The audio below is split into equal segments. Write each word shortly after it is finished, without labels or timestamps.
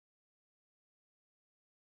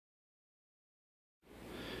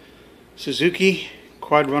Suzuki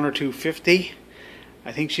Quadrunner 250.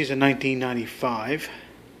 I think she's a 1995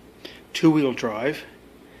 two-wheel drive.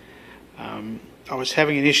 I was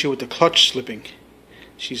having an issue with the clutch slipping.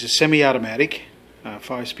 She's a semi-automatic,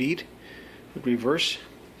 5-speed with reverse.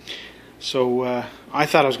 So I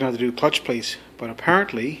thought I was going to have to do clutch plates, but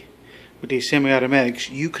apparently with these semi-automatics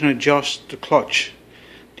you can adjust the clutch.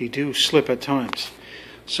 They do slip at times.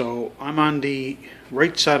 So I'm on the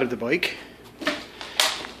right side of the bike. I'm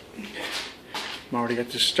already got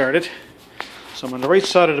this started. So I'm on the right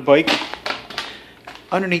side of the bike,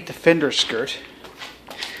 underneath the fender skirt.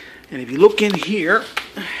 And if you look in here,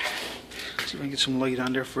 see if I can get some light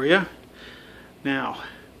on there for you. Now,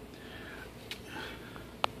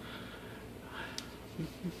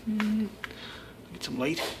 get some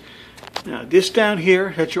light. Now this down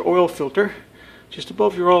here, that's your oil filter. Just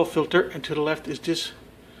above your oil filter and to the left is this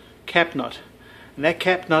cap nut. And that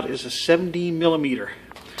cap nut is a 70mm.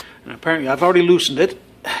 And apparently I've already loosened it.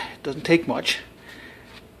 It doesn't take much.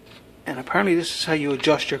 And apparently this is how you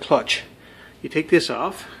adjust your clutch. You take this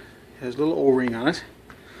off. It has a little O-ring on it.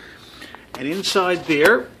 And inside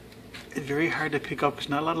there, it's very hard to pick up. There's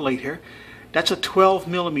not a lot of light here. That's a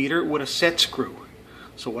 12mm with a set screw.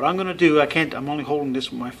 So what I'm going to do, I'm only holding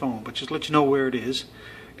this with my phone, but just to let you know where it is.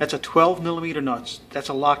 That's a 12mm nut. That's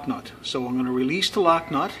a lock nut. So I'm going to release the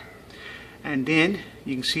lock nut, and then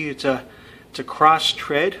you can see it's a cross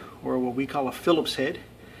thread, or what we call a Phillips head.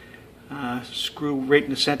 Screw right in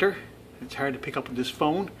the center. It's hard to pick up with this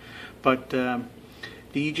phone, but then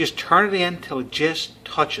you just turn it in until it just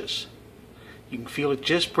touches. You can feel it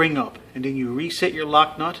just bring up, and then you reset your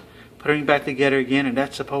lock nut, put it back together again, and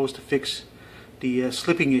that's supposed to fix the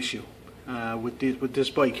slipping issue with this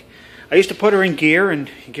bike. I used to put her in gear and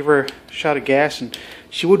give her a shot of gas, and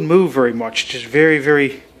she wouldn't move very much, just very,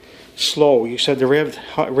 very slow. You said to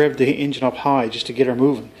rev the engine up high just to get her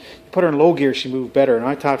moving. You put her in low gear, she moved better, and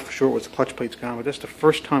I thought for sure it was the clutch plates gone, but that's the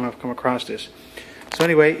first time I've come across this. So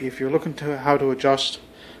anyway, if you're looking to how to adjust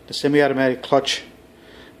the semi-automatic clutch,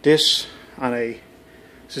 this on a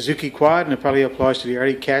Suzuki Quad, and it probably applies to the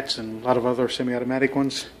Arctic Cats and a lot of other semi-automatic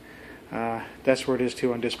ones, that's where it is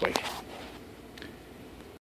too on this bike.